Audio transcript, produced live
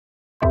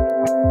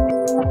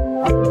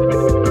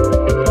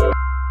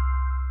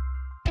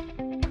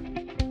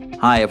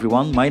Hi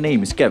everyone, my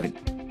name is Kevin.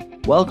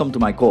 Welcome to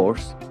my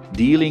course,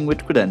 Dealing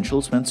with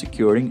Credentials when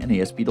Securing an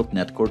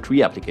ASP.NET Core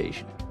 3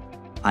 application.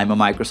 I'm a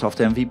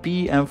Microsoft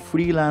MVP and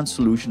freelance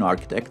solution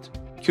architect,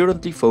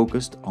 currently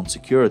focused on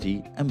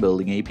security and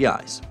building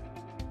APIs.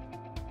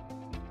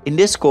 In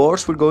this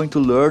course, we're going to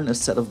learn a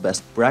set of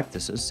best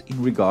practices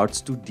in regards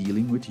to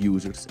dealing with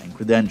users and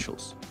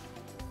credentials.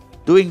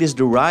 Doing this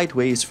the right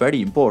way is very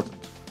important.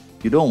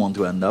 You don't want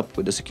to end up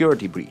with a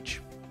security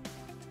breach.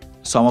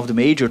 Some of the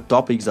major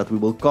topics that we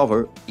will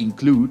cover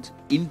include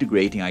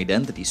integrating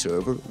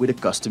IdentityServer with a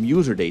custom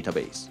user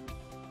database,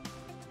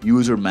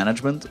 user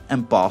management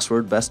and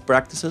password best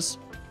practices,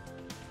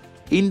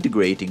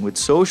 integrating with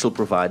social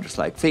providers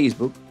like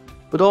Facebook,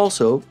 but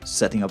also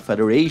setting up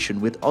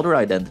federation with other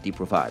identity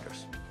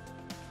providers,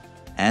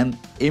 and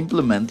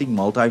implementing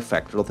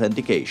multi-factor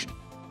authentication.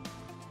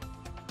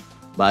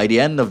 By the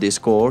end of this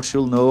course,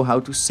 you'll know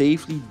how to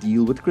safely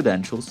deal with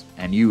credentials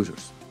and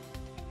users.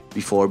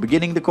 Before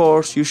beginning the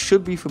course, you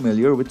should be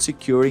familiar with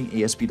securing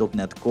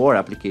ASP.NET Core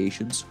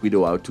applications with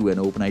OAuth2 and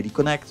OpenID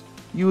Connect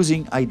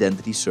using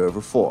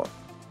IdentityServer 4.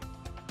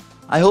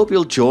 I hope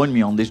you'll join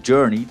me on this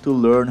journey to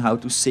learn how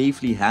to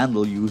safely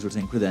handle users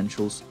and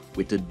credentials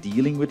with the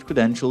Dealing with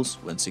Credentials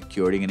when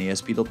Securing an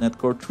ASP.NET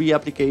Core 3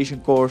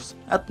 application course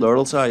at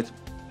Pluralsight.